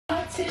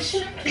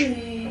attention,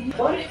 please.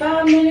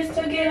 45 minutes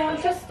to get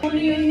out the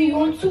studio. You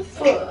want to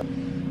fuck? I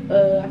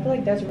feel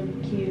like that's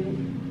really cute.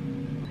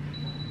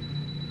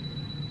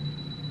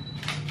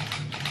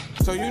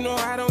 So you know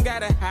I don't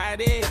gotta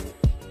hide it.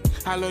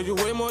 I love you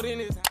way more than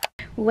this.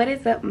 What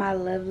is up, my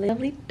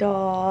lovely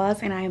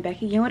dolls, and I am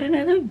back again with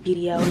another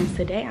video. And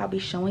today I'll be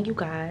showing you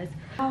guys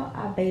how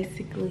I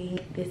basically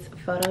this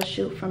photo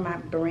shoot for my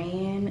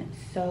brand.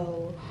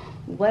 So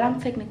what I'm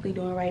technically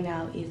doing right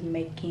now is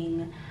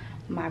making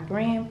my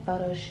brand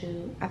photo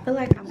shoot. I feel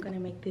like I'm gonna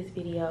make this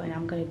video and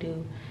I'm gonna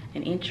do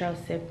an intro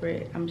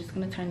separate. I'm just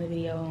gonna turn the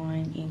video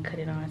on and cut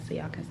it on so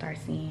y'all can start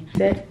seeing.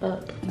 Set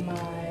up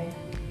my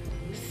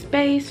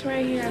space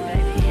right here.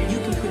 You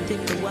can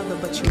predict the weather,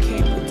 but you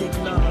can't predict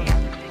love.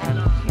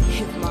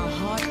 If my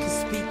heart can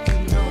speak,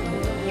 you know.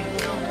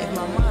 If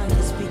my mind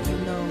can speak, you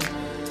know.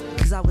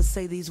 Cause I would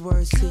say these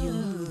words to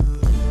you.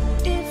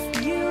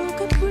 If you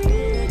could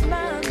read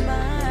my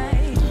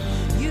mind,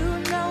 you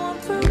know I'm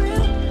for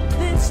real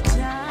this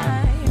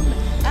time.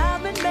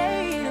 I've been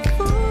made a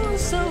fool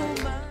so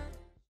much.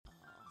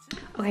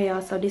 Okay,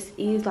 y'all, so this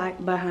is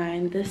like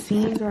behind the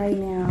scenes right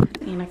now,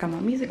 and I got my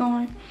music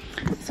on,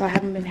 so I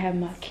haven't been having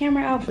my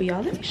camera out. But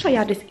y'all, let me show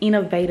y'all this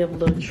innovative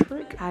little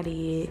trick I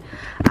did.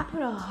 I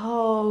put a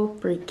whole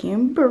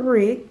freaking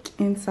brick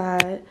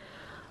inside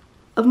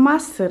of my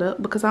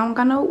setup because I don't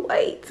got no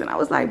weights, and I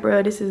was like,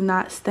 bro, this is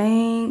not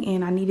staying,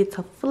 and I need it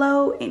to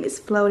float, and it's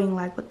floating.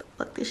 Like, what the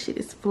fuck, this shit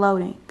is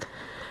floating.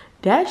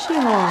 That shit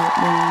hard,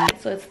 man.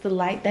 So it's the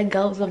light that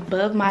goes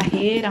above my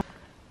head.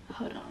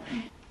 Hold on.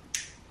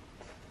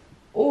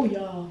 Oh,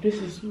 y'all, this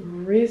is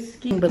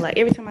risky, but like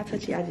every time I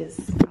touch it, I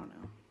don't know,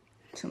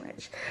 too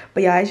much.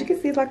 But yeah, as you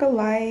can see, it's like a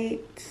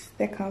light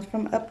that comes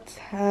from up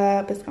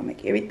top. It's gonna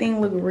make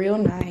everything look real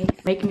nice,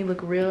 make me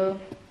look real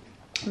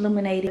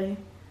illuminated.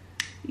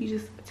 You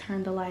just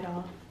turn the light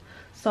off.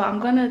 So I'm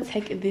gonna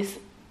take this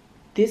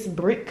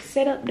brick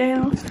setup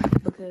down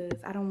because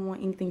I don't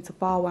want anything to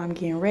fall while I'm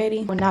getting ready.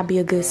 It will not be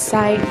a good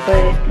sight,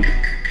 but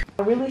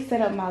I really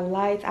set up my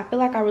lights. I feel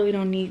like I really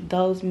don't need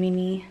those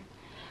many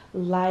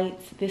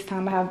lights this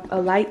time. I have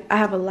a light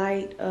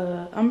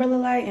umbrella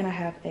light, and I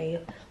have a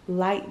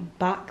light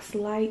box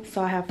light. So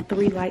I have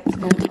 3 lights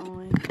going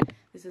on.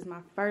 This is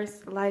my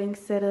first lighting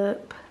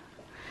setup.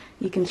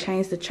 You can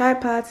change the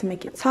tripod to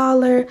make it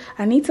taller.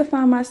 I need to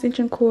find my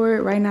extension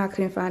cord. Right now I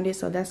couldn't find it,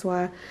 so that's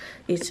why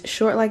it's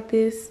short like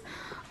this.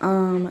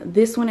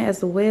 This one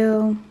as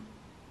well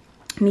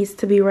needs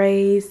to be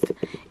raised,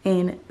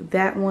 and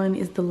that one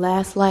is the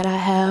last light I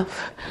have,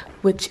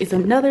 which is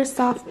another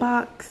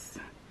softbox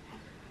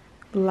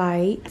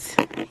light.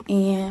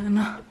 And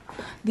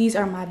these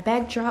are my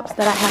backdrops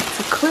that I have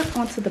to clip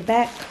onto the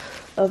back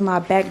of my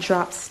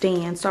backdrop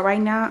stand. So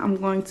right now I'm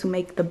going to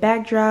make the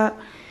backdrop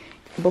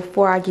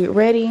before I get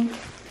ready,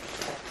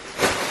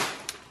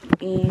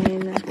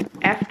 and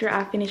after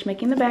I finish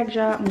making the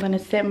backdrop, I'm going to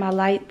set my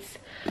lights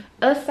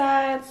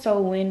aside, so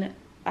when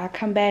I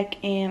come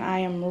back and I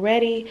am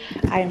ready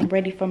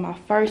for my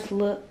first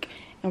look,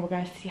 and we're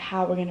going to see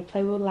how we're going to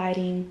play with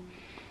lighting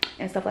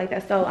and stuff like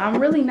that. So I'm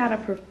really not a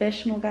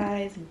professional,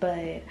 guys,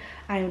 but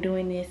I am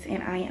doing this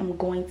and I am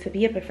going to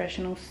be a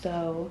professional,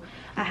 so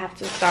I have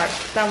to start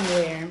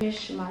somewhere.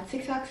 Finish my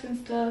TikToks and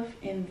stuff,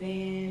 and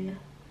then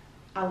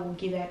I will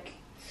get back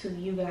to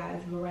you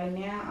guys. But right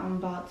now I'm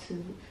about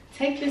to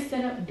take this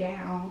setup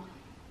down,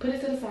 put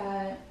it to the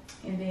side,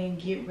 and then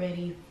get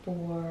ready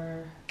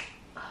for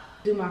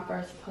do my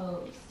first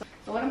pose.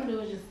 So what I'm gonna do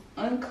is just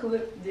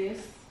unclip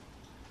this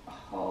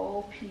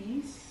whole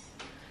piece.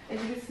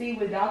 As you can see,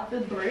 without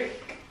the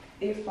brick,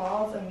 it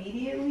falls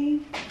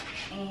immediately.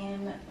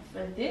 And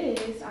for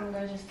this, I'm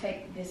gonna just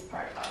take this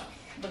part off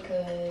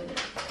because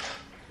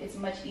it's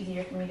much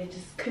easier for me to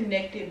just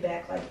connect it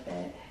back like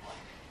that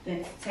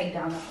than to take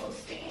down the whole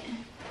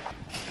stand.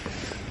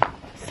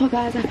 So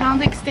guys, I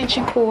found the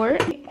extension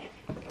cord.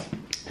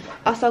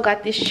 Also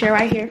got this chair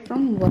right here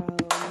from Rose.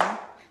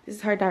 This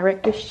is her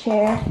director's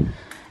chair,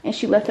 and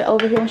she left it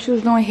over here when she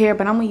was doing hair,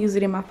 but I'm gonna use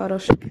it in my photo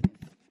shoot.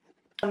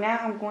 Now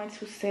I'm going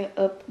to set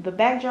up the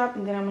backdrop,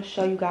 and then I'm going to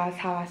show you guys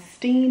how I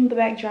steam the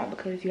backdrop,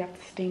 because you have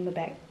to steam the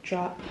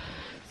backdrop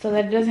so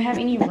that it doesn't have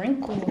any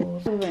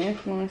wrinkles. This is an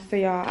influencer,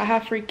 y'all. I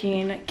have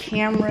freaking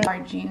camera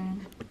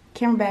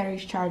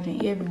batteries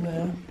charging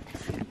everywhere.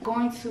 I'm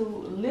going to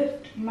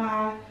lift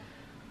my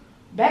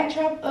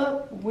backdrop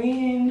up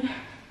when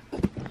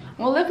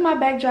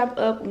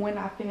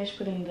I finish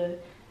putting the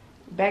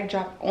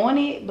backdrop on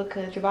it,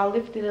 because if I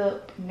lift it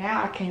up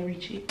now I can't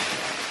reach it.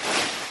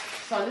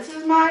 So this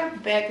is my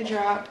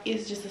backdrop.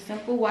 It's just a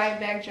simple white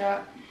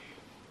backdrop,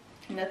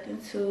 nothing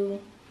too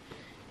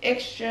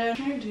extra. What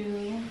you're gonna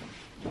do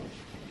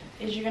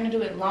is you're gonna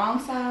do it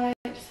long side.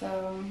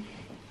 So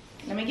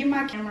let me get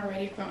my camera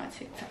ready for my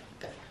TikTok.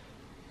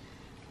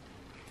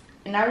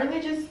 And I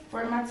really just,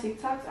 for my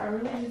TikToks, I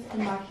really just put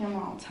my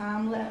camera on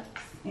time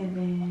lapse, and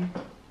then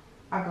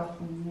I go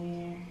from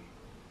there.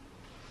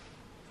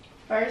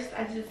 First,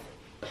 I just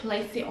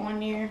place it on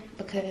there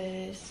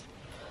because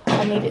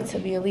I need it to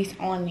be at least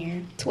on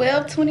there.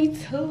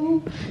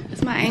 1222.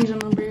 That's my angel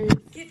numbers.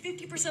 Get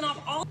 50%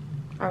 off all.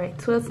 All right,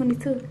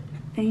 1222.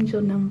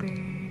 Angel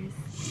numbers.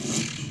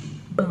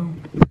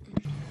 Boom.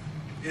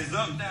 It's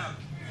up now.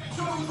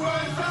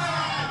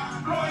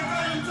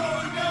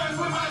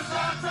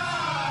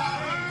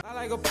 I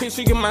like a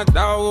picture, get my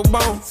dog a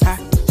bone.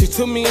 She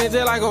took me in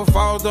just like a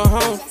father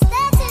home.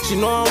 She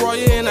know I'm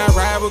royal and I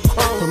ride with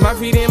chrome. Put my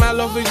feet in, my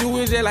love for you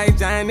is just like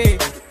Johnny.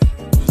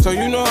 So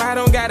you know I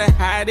don't gotta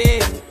hide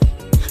it.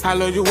 I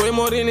love you way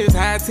more than this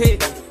high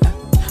tech.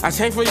 I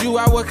change for you,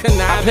 I would connive.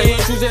 I play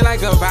with you just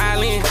like a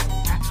violin.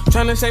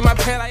 Tryna shake my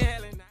pad like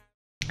Helen.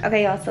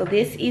 Okay, y'all, so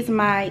this is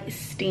my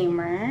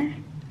steamer.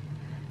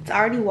 It's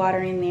already water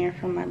in there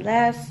from my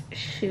last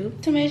shoot.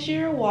 To measure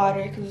your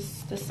water, because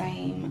it's the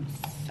same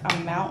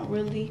amount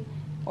really,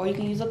 or you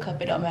can use a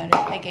cup, it don't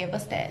matter. They gave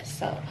us that.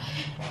 So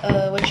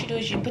what you do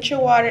is you put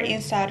your water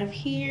inside of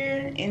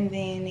here, and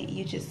then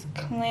you just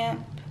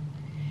clamp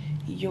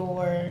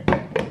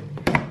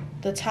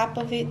the top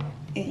of it,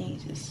 and you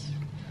just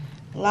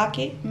lock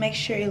it. Make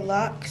sure it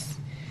locks.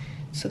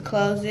 To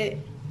close it,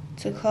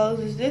 to close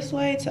is this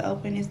way, to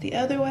open is the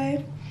other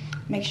way.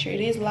 Make sure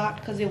it is locked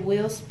because it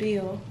will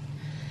spill.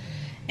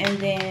 And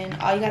then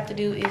all you have to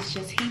do is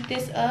just heat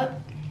this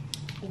up,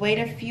 wait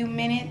a few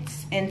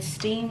minutes, and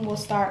steam will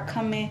start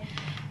coming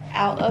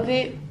out of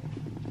it.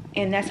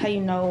 And that's how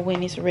you know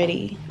when it's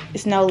ready.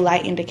 It's no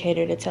light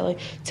indicator to tell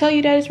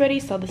you that it's ready.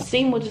 So the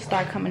steam will just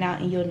start coming out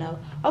and you'll know,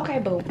 okay,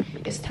 boom,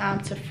 it's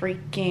time to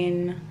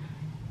freaking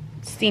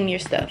steam your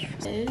stuff.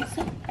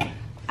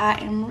 I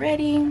am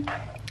ready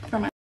for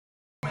my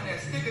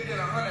That's thicker than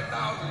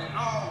 100,000 and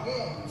all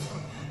warms.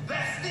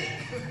 That's thick.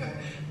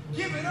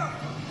 Give it up.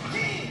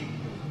 King,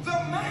 the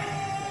man.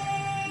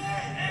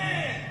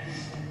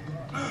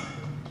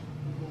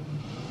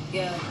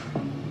 Yeah,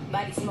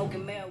 body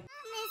smoking marijuana.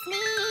 Miss me,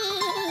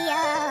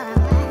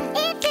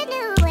 if you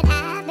knew what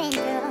I've been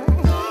through,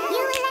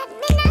 you would let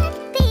me not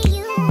be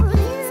you.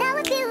 So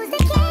abused, I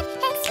can't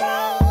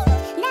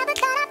explain. Never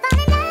thought I'd fall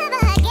in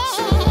love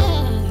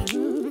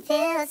again.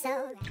 Feel so.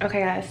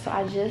 Okay guys, so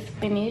I just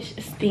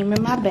finished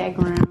steaming my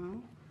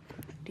background.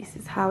 This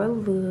is how it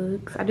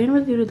looks. I didn't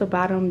really do the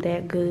bottom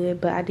that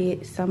good, but I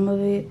did some of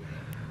it.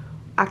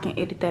 I can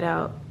edit that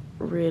out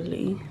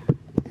really,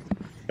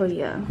 but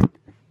yeah.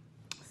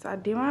 So I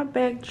did my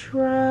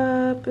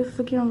backdrop. It's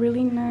looking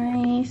really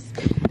nice.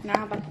 Now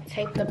I'm about to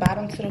tape the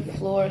bottom to the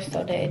floor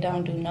so that it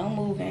don't do no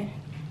moving,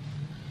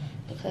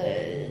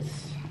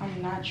 because I'm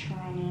not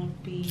trying to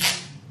be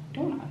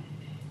doing all that.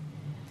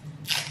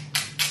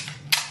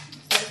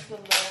 This is a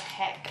little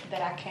hack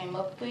that I came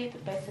up with.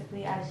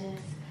 Basically, I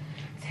just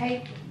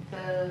tape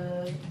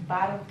the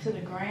bottom to the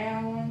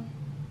ground,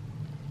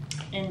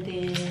 and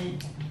then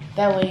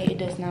that way it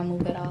does not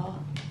move at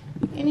all,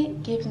 and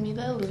it gives me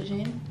the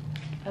illusion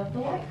of the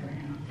white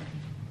ground.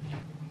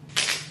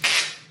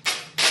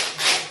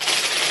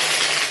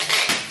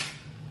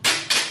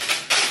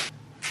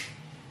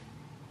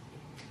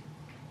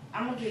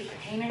 I'm gonna get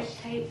painter's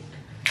tape.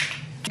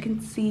 You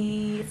can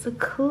see it's a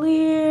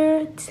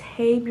clear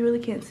tape. You really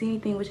can't see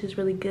anything, which is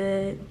really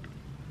good.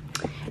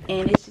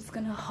 And it's just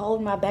gonna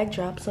hold my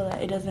backdrop so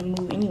that it doesn't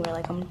move anywhere.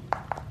 Like I'm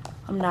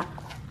not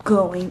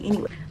going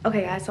anywhere.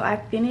 Okay guys, so I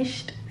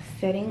finished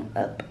setting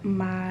up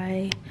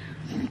my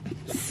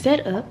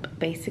setup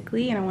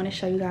basically, and I want to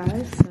show you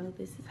guys. So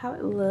this is how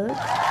it looks.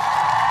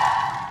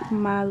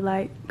 My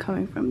light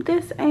coming from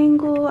this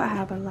angle. I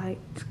have a light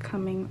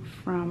coming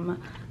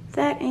from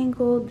that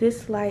angle.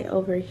 This light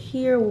over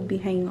here will be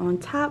hanging on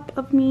top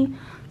of me,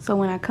 so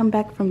when I come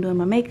back from doing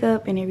my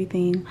makeup and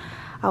everything,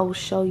 I will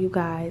show you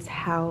guys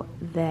how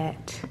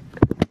that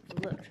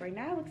looks. Right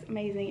now it looks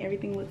amazing.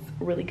 Everything looks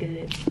really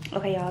good.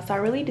 Okay y'all, so I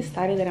really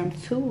decided that I'm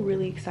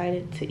really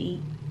excited to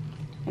eat,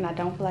 and I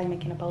don't feel like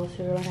making a bowl of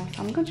cereal right now,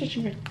 so I'm gonna just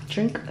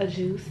drink a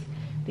juice.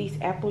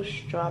 These apple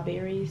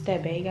strawberries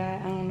that Bae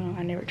got, I don't know,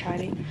 I never tried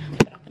it,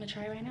 but I'm gonna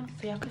try it right now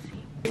so y'all can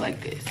see. Like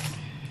this.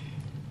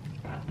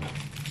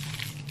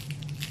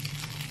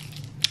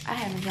 I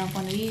haven't drunk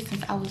one of these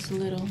since I was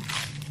little.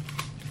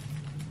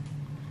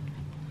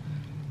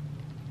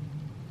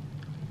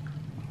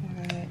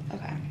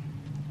 Okay.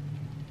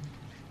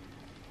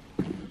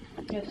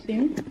 Yes,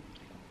 see?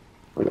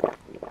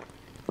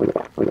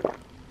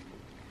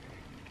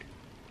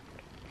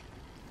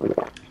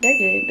 They're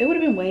good. They would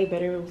have been way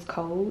better if it was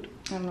cold.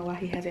 I don't know why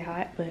he has it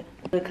hot, but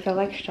because I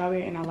like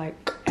strawberry and I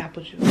like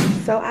apple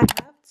juice. So I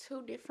have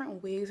two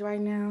different wigs right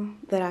now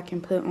that I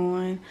can put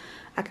on.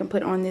 I can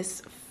put on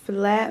this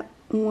flat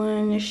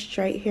one, this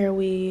straight hair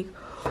wig,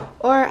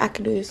 or I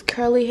could do this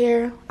curly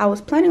hair. I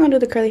was planning on doing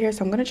the curly hair,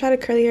 so I'm gonna try the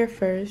curly hair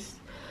first.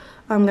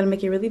 I'm gonna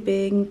make it really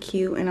big and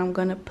cute, and I'm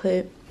gonna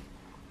put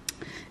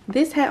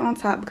this hat on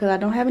top because I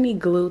don't have any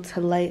glue to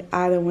lay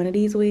either one of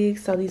these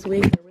wigs. So these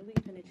wigs are really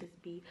gonna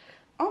just be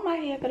on my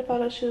head for the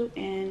photo shoot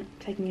and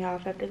take me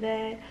off after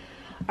that.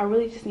 I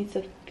really just need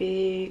to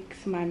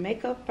fix my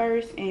makeup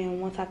first,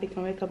 and once I fix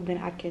my makeup, then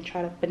I can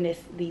try to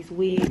finesse these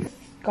wigs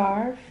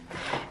scarf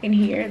in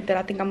here that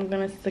I think I'm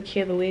gonna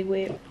secure the wig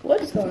with.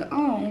 What is going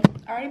on?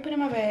 I already put in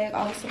my bag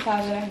all the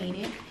supplies that I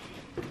needed.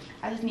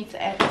 I just need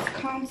to add this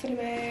comb to the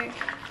bag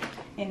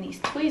and these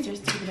tweezers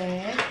to the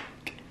bag,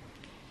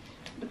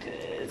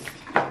 because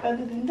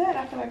other than that,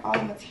 I feel like all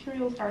the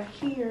materials are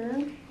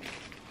here.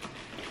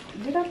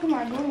 Did I put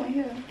my glue in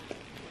here?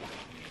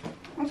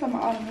 I'm talking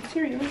about all the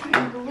materials,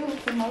 and glue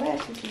for my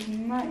lashes is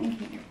not in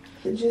here.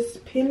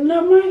 Just pinning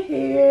up my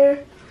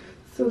hair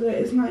so that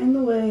it's not in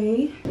the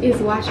way. Is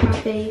wash my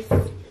face.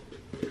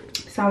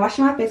 So I'm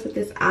washing my face with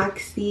this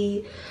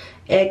Oxy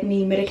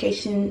Acne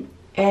Medication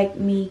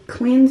Acne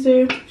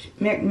Cleanser,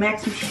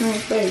 Maximum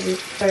Strength Flavor.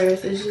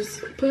 First is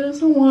just putting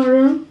some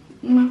water on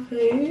my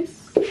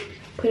face,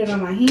 put it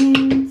on my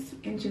hands,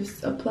 and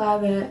just apply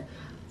that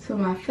to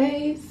my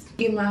face.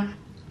 Give my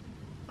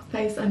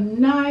face a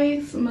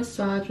nice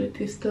massage with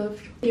this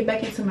stuff. Get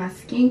back into my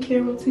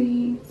skincare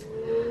routines.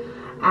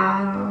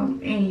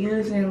 And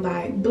using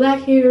like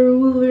black hair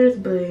removers,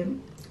 but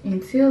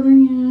until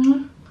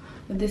then,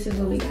 this is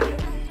what we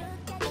got.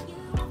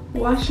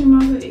 Washing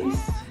my face.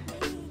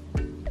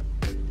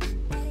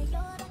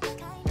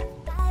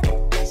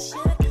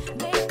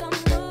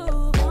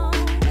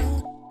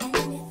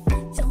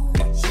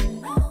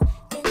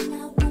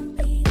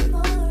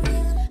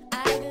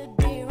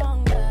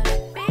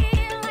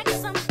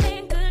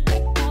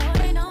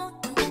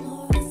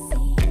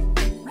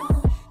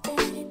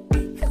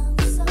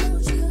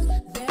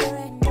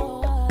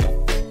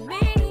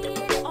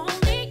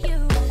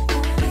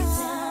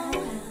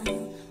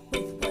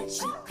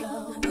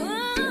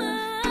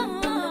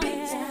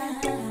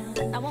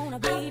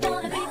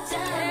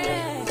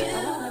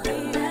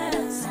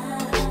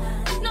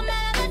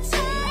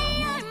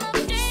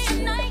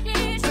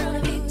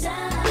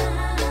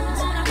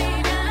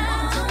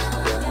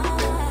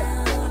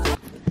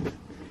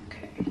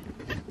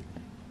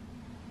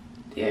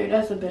 Yeah,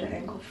 that's a better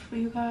angle for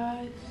you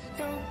guys.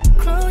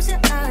 Close your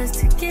eyes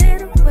to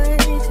get away.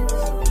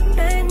 Just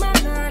make my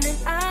line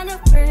and I'll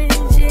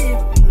arrange it.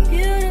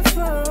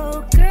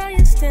 Beautiful girl,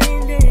 you're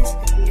stainless.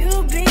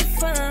 You'll be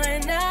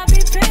fine, I'll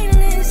be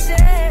painless.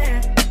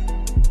 Yeah.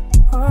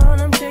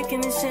 All I'm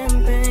drinking is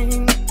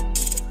champagne.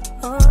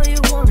 All you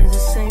want is the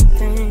same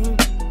thing.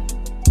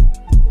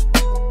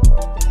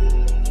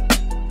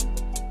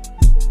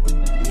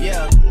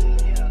 Yeah.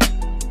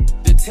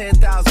 The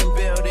 10,000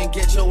 building,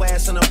 get your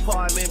ass an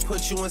apartment,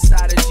 put you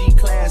inside a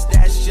G-class.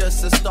 That's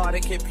just a start.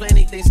 It can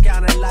plenty things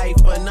count in life,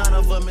 but none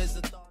of them is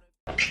the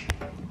thought.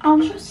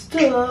 I'm dressed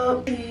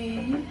up.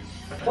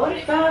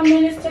 45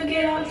 minutes to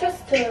get out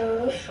dressed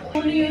up.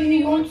 What are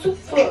you going to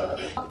fuck?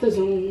 Off the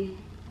Zoom.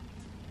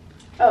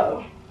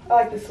 Oh, I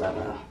like this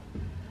level.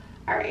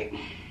 Alright.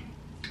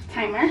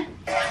 Timer.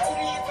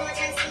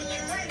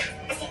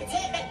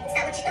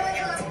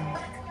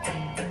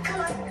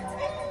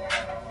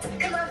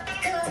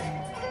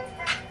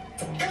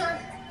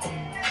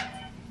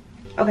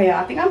 Okay, y'all,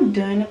 I think I'm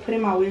done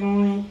putting my wig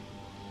on.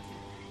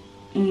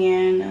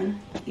 And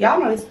y'all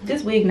know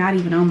this wig not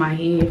even on my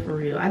head for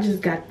real. I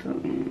just got the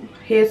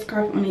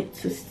headscarf on it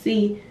to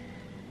see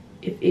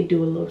if it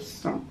do a little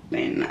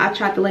something. I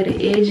tried to lay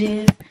the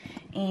edges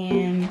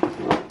and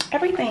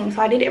everything.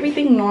 So I did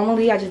everything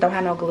normally. I just don't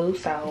have no glue,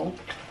 so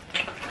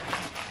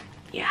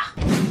yeah.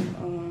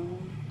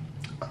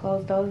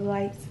 Close those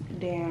lights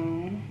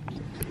down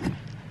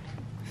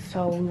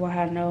so we won't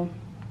have no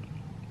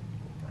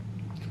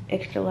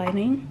extra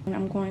lighting. And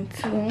I'm going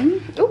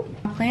to,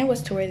 my plan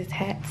was to wear this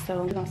hat,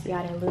 so we're gonna see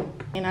how that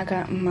look. And I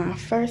got my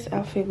first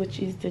outfit, which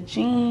is the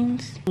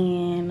jeans,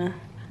 and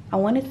I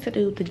wanted to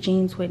do the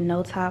jeans with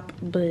no top,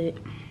 but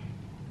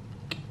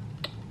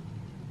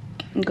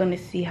I'm gonna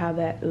see how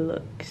that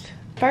looks.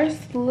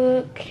 First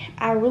look,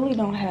 I really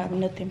don't have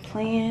nothing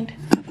planned.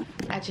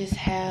 I just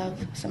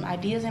have some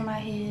ideas in my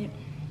head,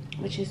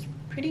 which is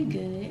pretty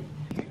good.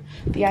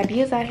 The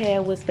ideas I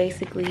had was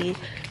basically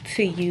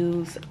to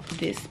use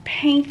this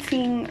paint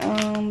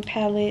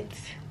palette.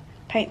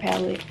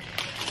 I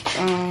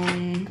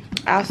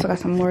also got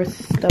some more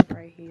stuff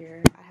right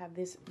here. I have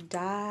this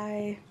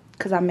dye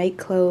because I make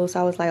clothes. So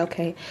I was like,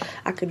 okay,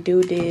 I could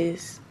do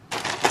this.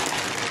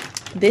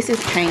 This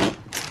is paint.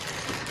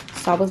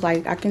 So I was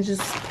like, I can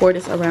just pour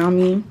this around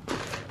me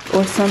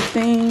or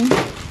something.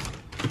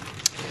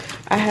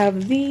 I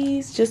have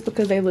these just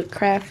because they look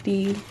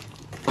crafty.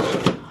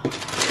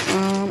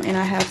 And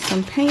I have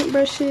some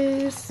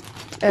paintbrushes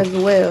as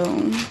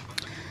well.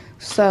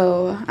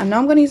 So I know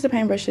I'm going to use the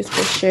paintbrushes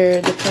for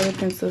sure, the color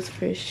pencils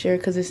for sure,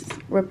 because it's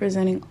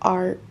representing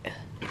art,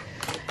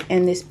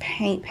 and this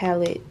paint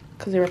palette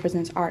because it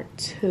represents art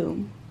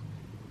too.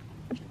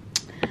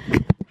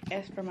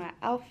 As for my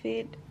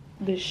outfit,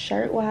 the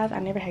shirt wise, I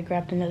never had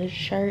grabbed another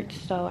shirt,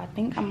 so I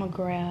think I'm gonna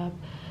grab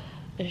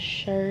a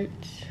shirt.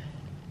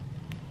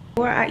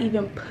 Before I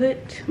even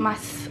put my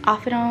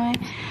outfit on,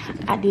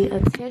 I did a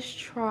test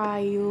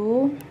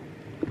trial.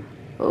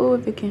 Oh,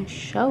 if it can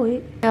show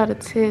it. I got a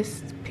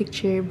test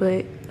picture,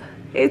 but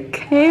it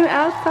came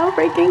out so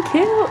freaking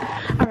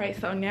cute. All right,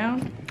 so now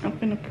I'm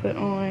gonna put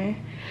on,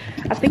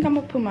 I think I'm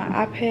gonna put my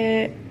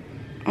iPad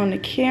on the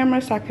camera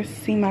so I can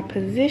see my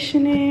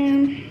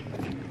positioning.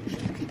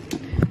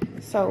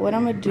 So what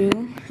I'm gonna do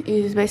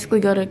is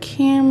basically go to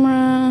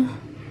camera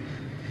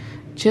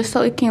just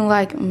so it can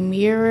like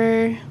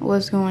mirror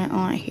what's going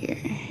on here.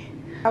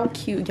 How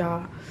cute,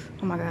 y'all.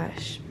 Oh my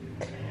gosh.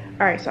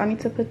 All right, so I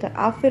need to put the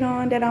outfit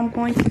on that I'm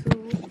going to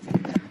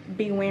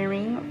be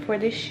wearing for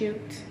this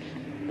shoot.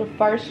 The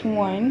first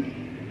one,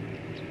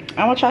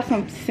 I'm gonna try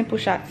some simple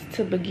shots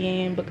to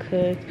begin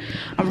because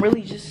I'm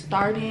really just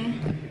starting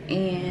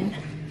and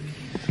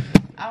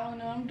I don't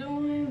know what I'm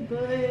doing,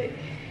 but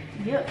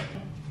yep.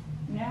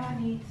 Now I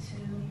need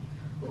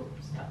to,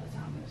 oops, stop the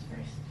timers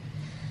first.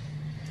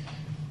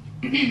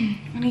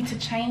 I need to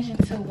change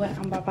into what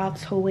I'm about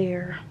to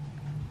wear.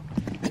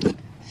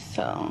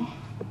 So,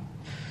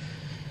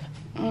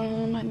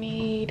 I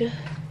need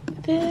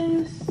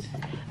this.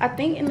 I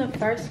think in the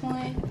first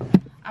one,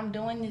 I'm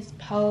doing this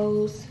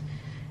pose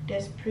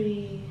that's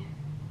pretty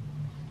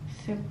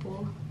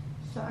simple.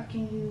 So I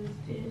can use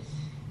this.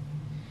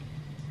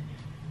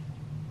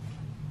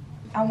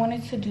 I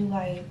wanted to do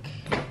like,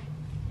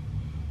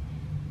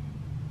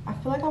 I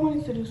feel like I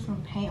wanted to do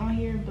some paint on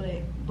here,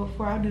 but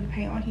before I do the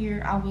paint on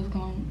here, I was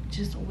gonna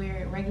just wear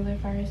it regular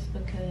first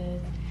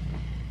because,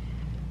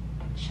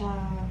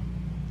 child,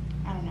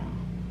 I don't know.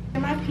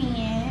 In my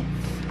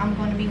pants, I'm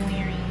gonna be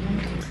wearing.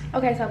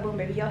 Okay, so boom,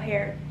 baby, your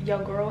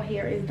girl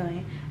hair is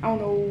done. I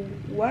don't know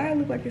why I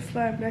look like it's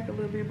sliding back a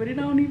little bit, but it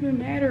don't even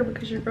matter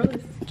because your girl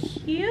is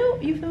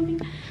cute. You feel me?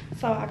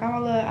 So I got my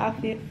little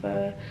outfit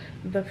for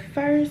the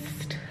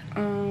first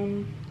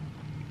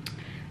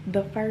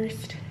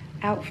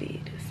outfit.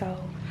 So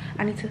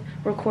I need to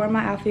record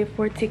my outfit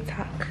for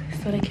TikTok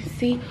so they can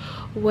see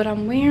what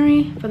I'm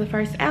wearing for the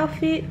first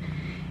outfit,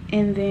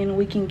 and then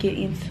we can get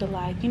into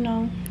like, you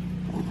know,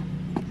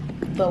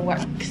 the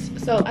works.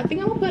 So I think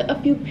I'm gonna put a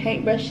few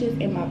paintbrushes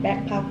in my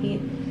back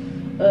pocket.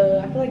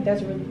 I feel like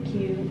that's really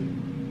cute.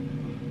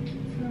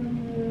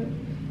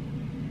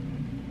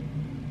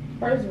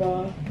 First of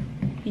all,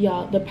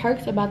 y'all, the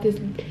perks about this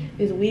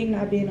wig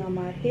not being on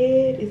my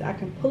head is I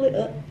can pull it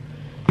up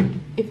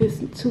if it's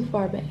too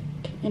far back,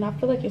 and I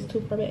feel like it's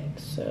too far back,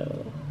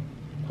 so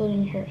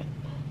pulling her up.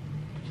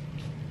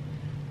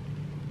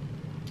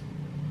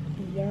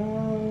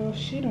 Y'all,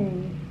 she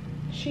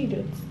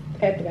just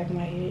at the back of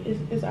my head.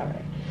 It's all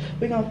right.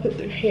 We're gonna put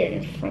the hair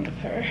in front of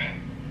her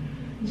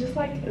just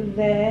like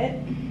that.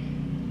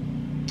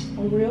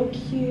 Real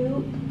cute.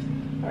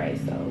 All right,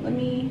 so let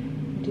me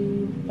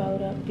do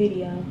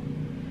video.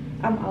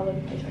 I'm all over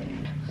the place right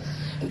now,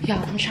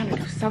 y'all. I'm trying to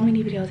do so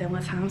many videos at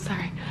one time. I'm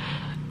sorry.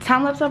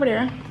 Time lapse over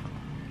there.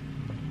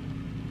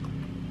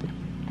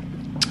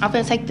 I'm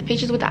gonna take the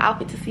pictures with the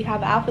outfit to see how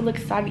the outfit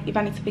looks, if I need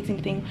to fix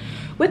anything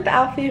with the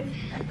outfit,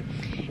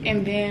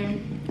 and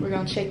then we're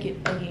gonna check it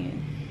again.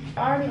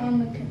 Already on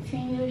the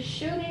continuous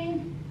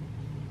shooting.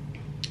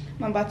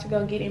 I'm about to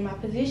go get in my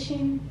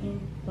position and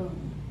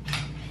boom.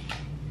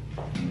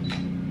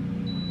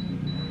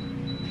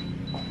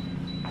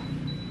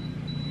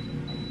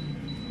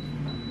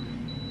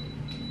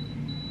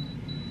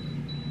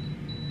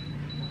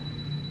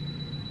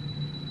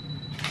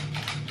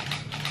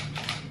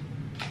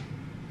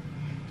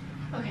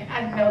 Okay,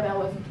 I know that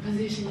wasn't the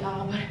position,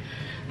 y'all, but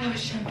I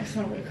was trying to do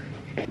something real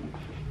quick.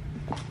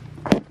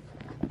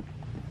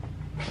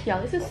 Y'all,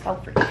 this is so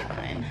freaking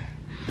fun.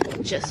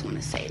 Just want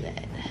to say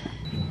that.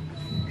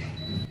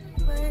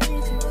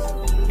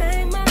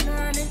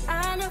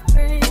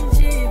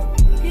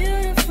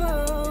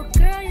 Beautiful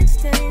girl, you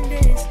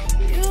stainless.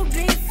 You'll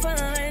be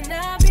fine,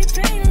 I'll be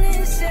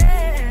painless.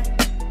 Yeah.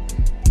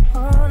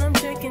 All I'm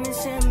drinking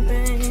is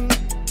champagne.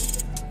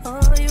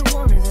 All you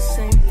want is the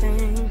same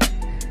thing.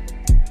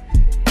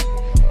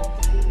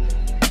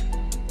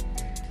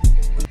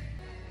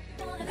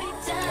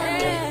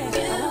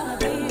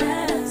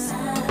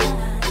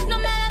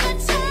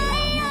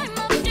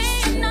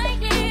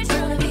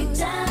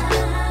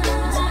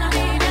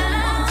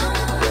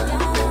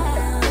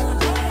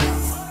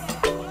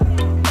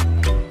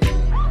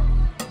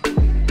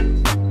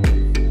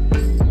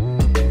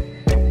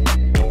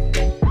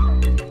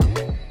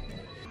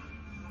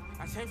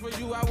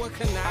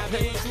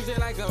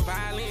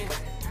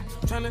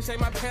 Tryna shake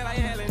my pet like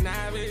Helen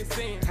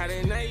Iverson. How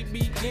that night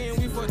begin,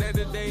 we for that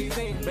the days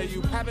in. But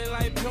you poppin'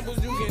 like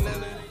pimples, you get none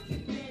of that.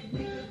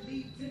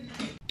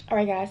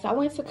 Alright guys, so I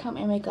wanted to come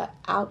and make an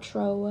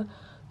outro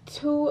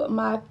to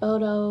my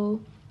photo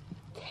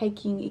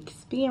taking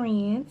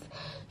experience.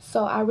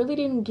 So I really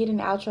didn't get an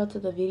outro to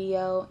the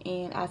video,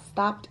 and I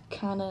stopped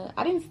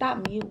I didn't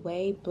stop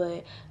midway,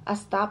 but I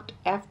stopped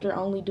after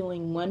only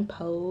doing one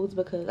pose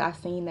because I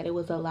seen that it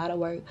was a lot of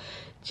work.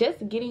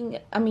 Just getting,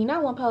 I mean,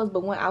 not one pose,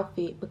 but one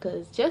outfit,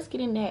 because just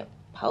getting that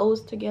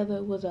pose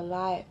together was a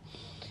lot,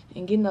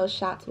 and getting those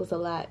shots was a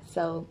lot.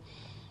 So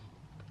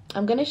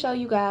I'm gonna show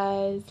you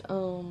guys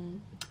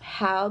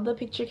how the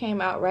picture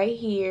came out right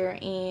here,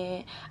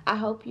 and I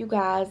hope you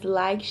guys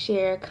like,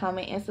 share,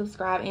 comment, and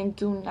subscribe. And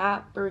do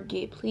not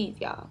forget, please,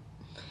 y'all,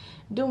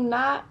 do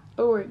not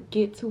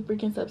forget to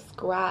freaking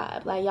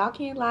subscribe. Like, y'all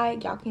can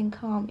like, y'all can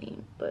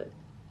comment, but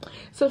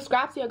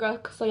subscribe to your girl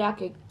so y'all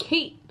can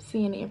keep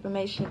seeing the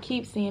information,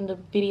 keep seeing the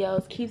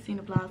videos, keep seeing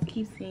the vlogs,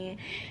 keep seeing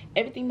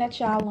everything that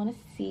y'all want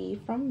to see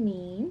from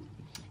me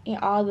and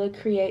all the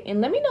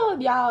and let me know if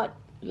y'all,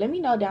 let me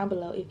know down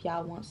below if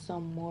y'all want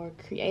some more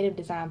creative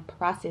design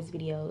process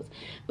videos,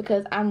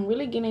 because I'm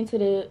really getting into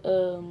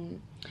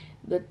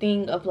the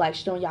thing of like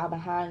showing y'all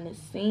behind the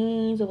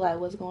scenes of like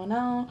what's going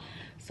on.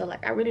 So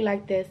like I really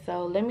like this,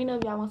 so let me know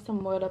if y'all want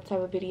some more of that type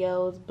of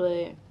videos.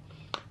 But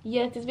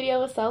yes, this video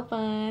was so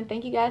fun.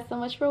 Thank you guys so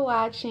much for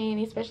watching,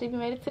 especially if you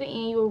made it to the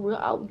end. You were real,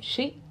 oh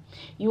shit,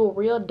 you a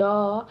real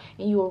doll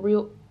and you a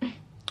real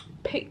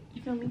pig,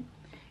 you feel me?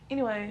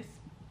 Anyways,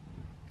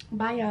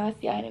 bye y'all,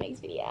 see y'all in the next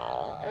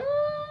video.